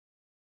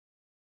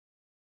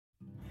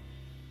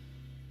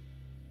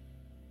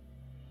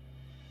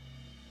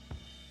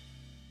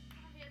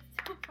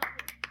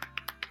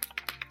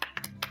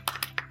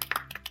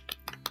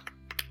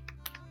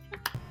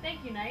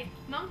Thank you, Knight.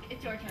 Monk,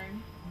 it's your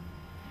turn.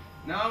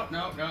 No.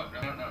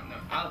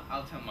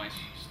 I'll tell my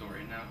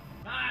story now.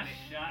 Ah,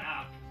 shut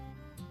up.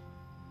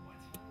 What?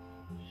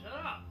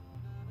 Shut up.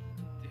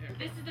 Dear.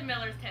 This is the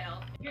Miller's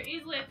Tale. If you're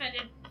easily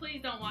offended,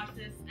 please don't watch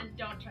this and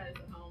don't try this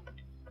at home.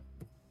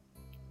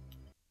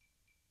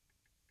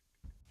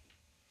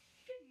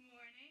 Good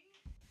morning.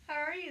 How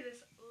are you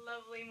this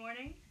lovely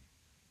morning?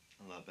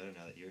 A lot better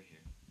now that you're here.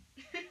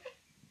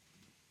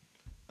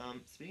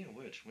 Speaking of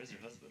which, where's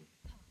your husband?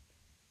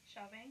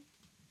 Shopping?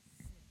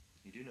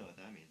 You do know what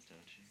that means, don't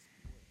you?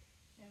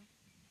 Yeah.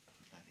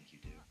 I think you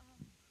do.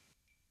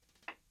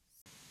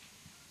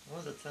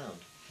 What does it sound?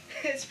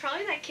 It's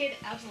probably that kid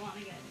Absalom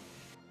again.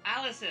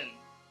 Allison!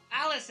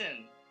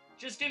 Allison!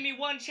 Just give me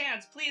one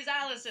chance, please,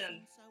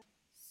 Allison! A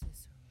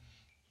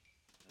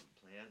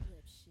plan,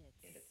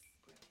 and it's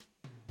brown.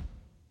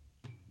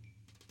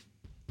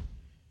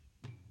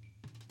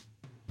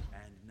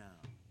 And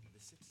now,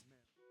 the 6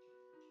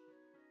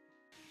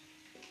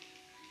 men.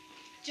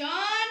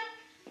 John!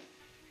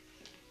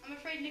 I'm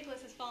afraid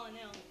Nicholas has fallen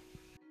ill.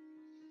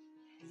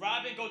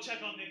 Robin, go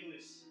check on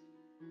Nicholas.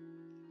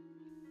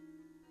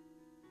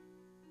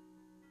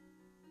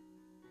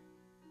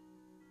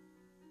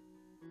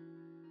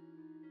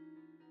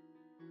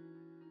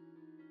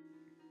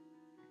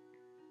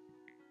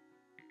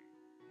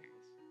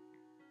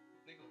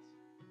 Nicholas.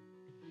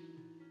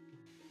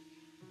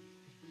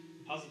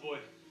 How's the boy?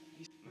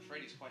 I'm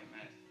afraid he's quite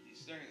mad. He's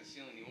staring at the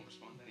ceiling. He won't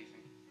respond to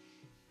anything.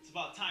 It's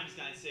about time he's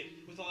gotten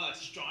sick with all that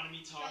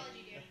astronomy talk.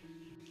 Astrology, dear.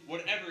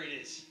 Whatever it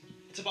is,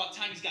 it's about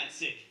time he's gotten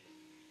sick.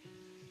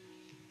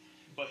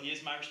 But he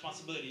is my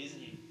responsibility, isn't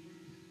he?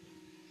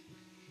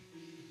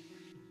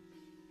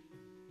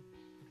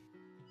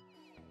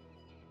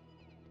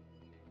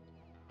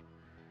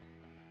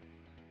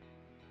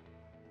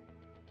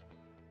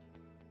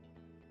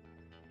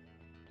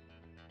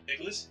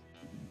 Nicholas?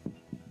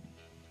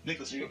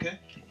 Nicholas, are you okay?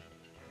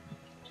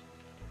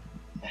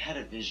 I had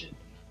a vision.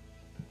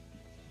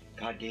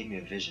 God gave me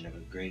a vision of a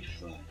great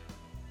flood.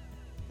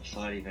 A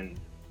flood even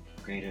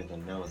greater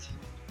than Noah's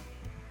flood.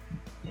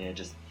 And it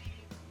just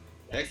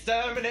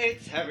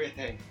exterminates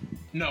everything.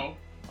 No.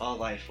 All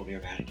life will be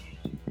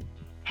eradicated.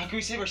 How can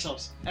we save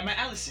ourselves? And my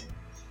Allison?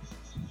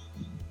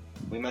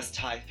 We must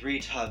tie 3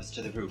 tubs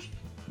to the roof,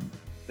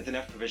 with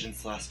enough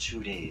provisions to last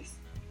 2 days.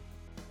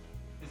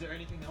 Is there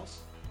anything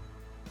else?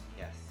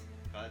 Yes,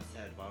 God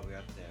said while we're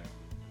up there,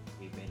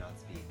 we may not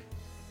speak.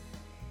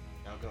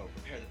 Now go,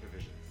 prepare the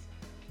provisions.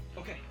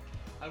 Okay,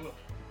 I will.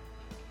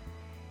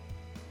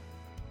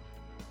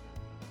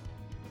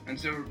 And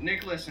so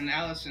Nicholas and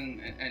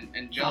Allison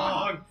and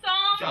John.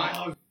 Song! John.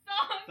 Song!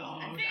 Stop.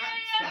 Ophelia,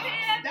 Stop.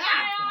 Ophelia,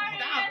 Stop.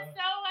 Priority,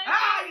 so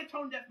Ah, you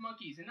tone deaf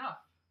monkeys! Enough.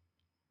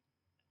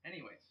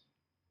 Anyways,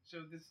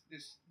 so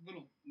this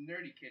little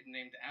nerdy kid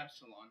named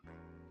Absalom.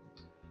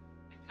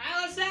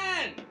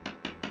 Allison!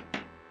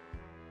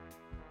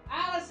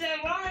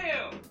 Allison, where are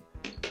you?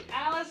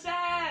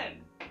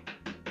 Allison!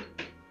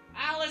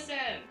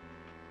 Allison!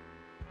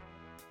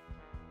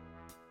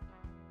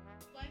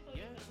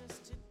 You're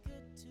just too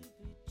good to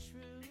be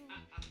true.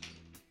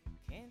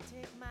 Can't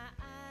take my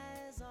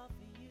eyes off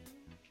of you.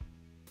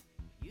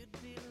 You'd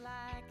be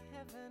like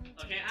heaven.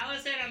 Okay,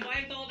 Allison, I'm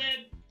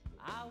blindfolded.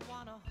 I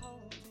wanna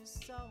hold you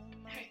so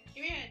much. Alright,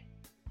 give me a minute.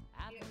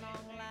 At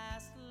long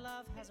last,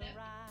 love has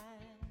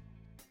arrived,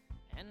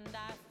 and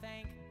I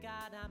thank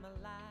God I'm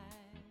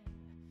alive.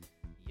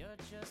 You're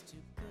just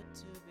too good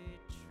to be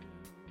true.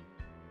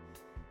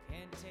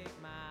 Can't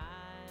take my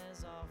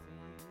eyes off of you.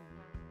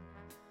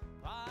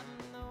 Pardon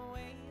the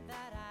way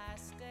that I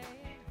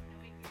stay.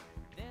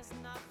 There's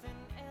nothing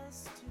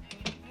else to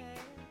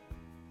compare.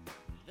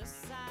 The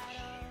sight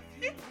of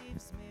you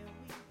leaves me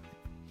weak.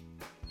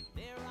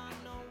 There are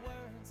no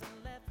words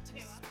left to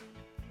speak.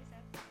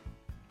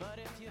 But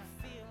if you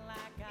feel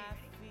like I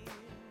feel,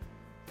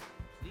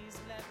 please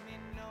let me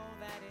know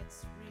that it's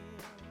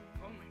real.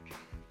 Oh my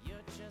God.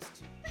 You're just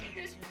too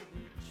good to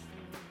be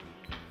true.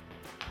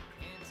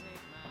 Can't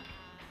take my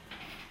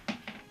eyes.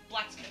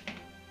 Blacksmith,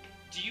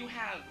 do you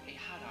have a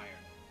hot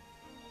iron?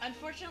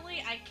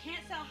 Unfortunately, I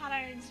can't sell hot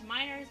irons to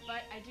minors,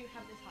 but I do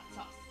have this hot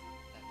sauce.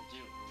 That will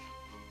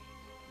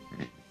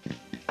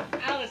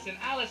do. Allison,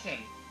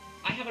 Allison,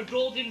 I have a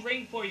golden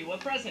ring for you. A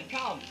present,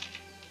 come.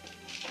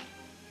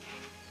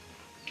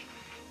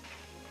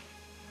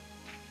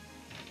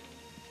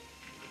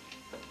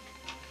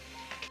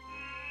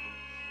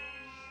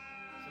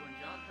 So when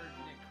John heard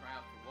Nick cry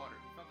out for water,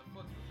 he thought the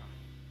floods were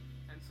coming.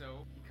 And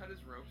so he cut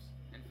his ropes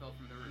and fell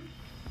from the roof.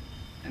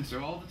 And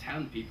so all the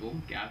town people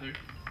gathered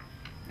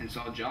and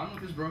saw John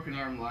with his broken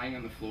arm lying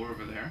on the floor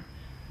over there,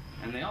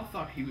 and they all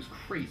thought he was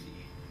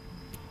crazy.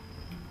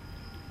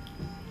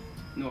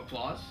 No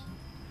applause?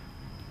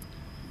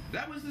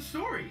 That was the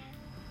story.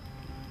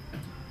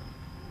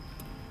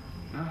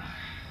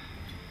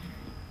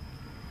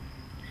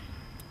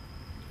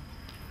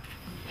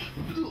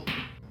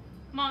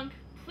 Monk,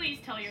 please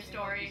tell your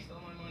story.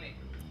 Stole my money.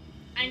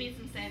 I need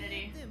some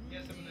sanity.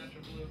 Yes, I'm a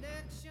natural blue.